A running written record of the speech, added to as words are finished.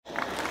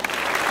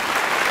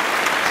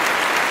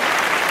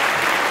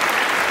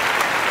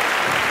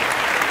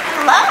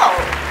Hello,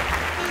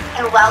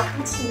 and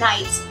welcome to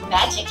tonight's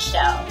magic show.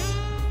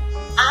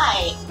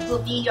 I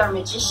will be your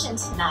magician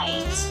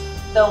tonight,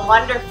 the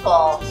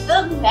wonderful,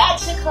 the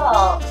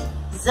magical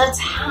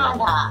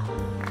Zatanna.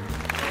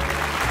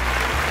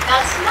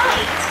 Now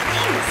tonight,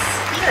 in the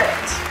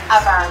spirit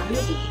of our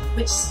movie,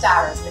 which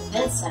stars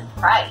Vincent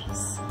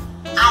Price,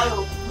 I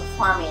will be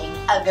performing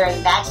a very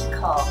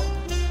magical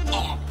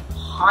and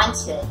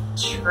haunted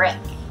trick.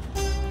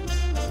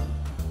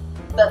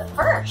 But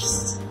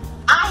first,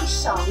 I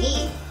shall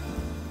need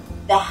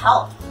the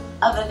help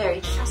of a very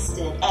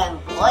trusted and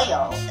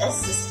loyal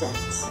assistant.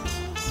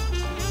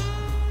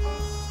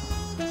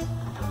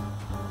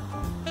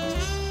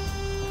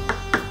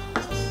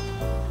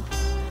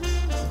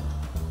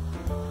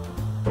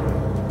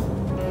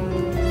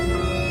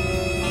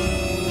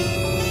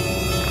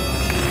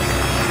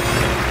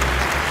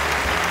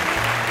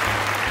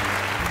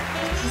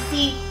 You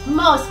see,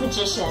 most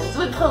magicians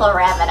would pull a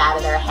rabbit out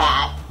of their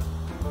hat,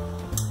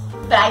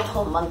 but I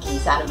pull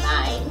monkeys out of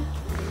mine.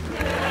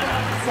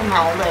 So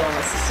my loyal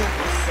assistant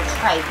will sit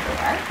right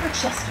there for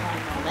just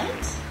one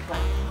moment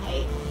while I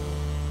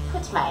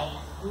put my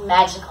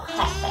magical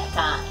hat back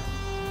on.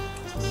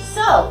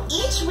 So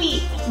each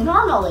week,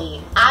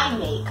 normally I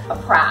make a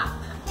prop,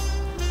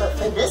 but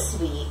for this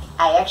week,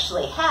 I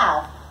actually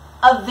have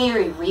a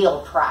very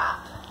real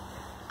prop.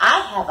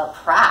 I have a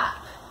prop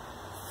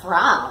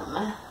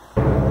from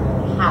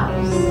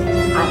House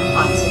on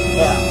Haunted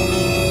Hill.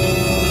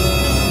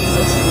 So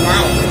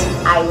tonight,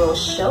 I will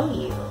show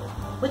you,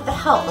 with the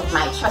help of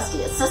my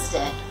trusty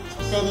assistant,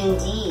 that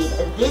indeed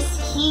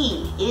this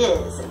key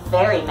is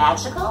very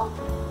magical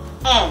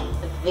and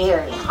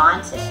very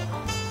haunted.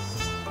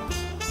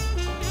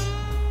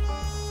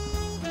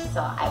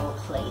 So I will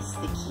place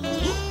the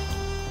key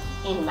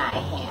in my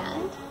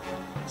hand,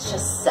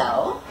 just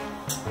so.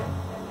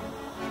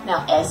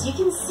 Now, as you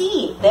can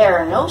see, there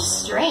are no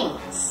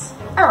strings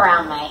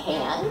around my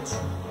hand,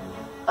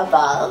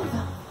 above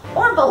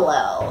or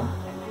below.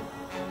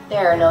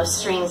 There are no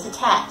strings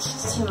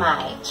attached to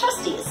my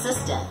trusty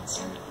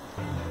assistant,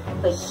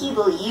 but he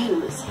will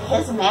use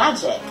his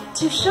magic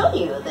to show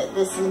you that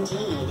this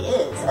indeed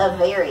is a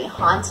very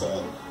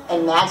haunted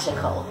and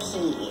magical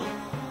key.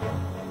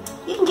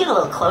 You can get a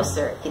little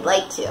closer if you'd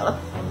like to.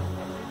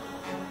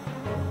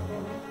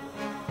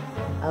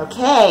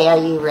 Okay, are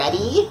you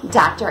ready,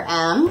 Dr.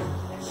 M?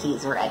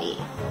 He's ready.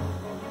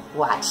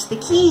 Watch the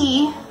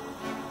key.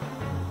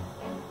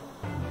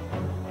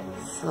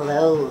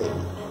 Slowly,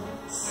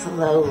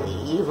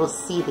 you will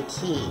see the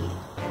key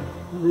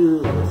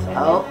move.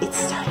 Oh, it's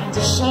starting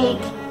to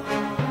shake.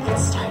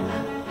 It's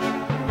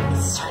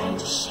starting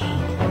to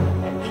shake.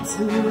 It's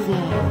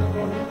moving.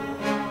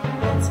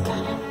 It's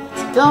going.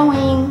 Keep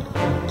going.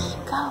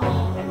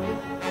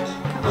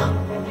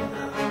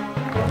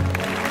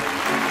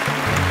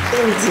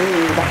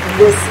 Indeed,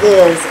 this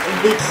is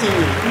the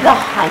key, the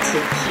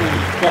haunted key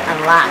that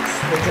unlocks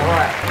the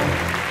door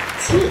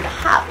to the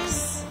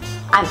house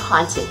on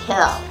Haunted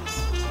Hill.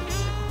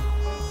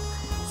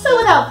 So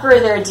without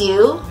further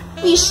ado,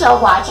 we shall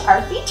watch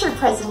our featured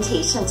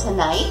presentation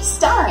tonight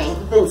starring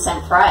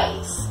Vincent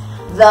Price,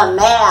 the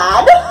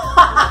Mad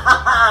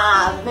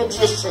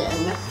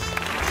Magician.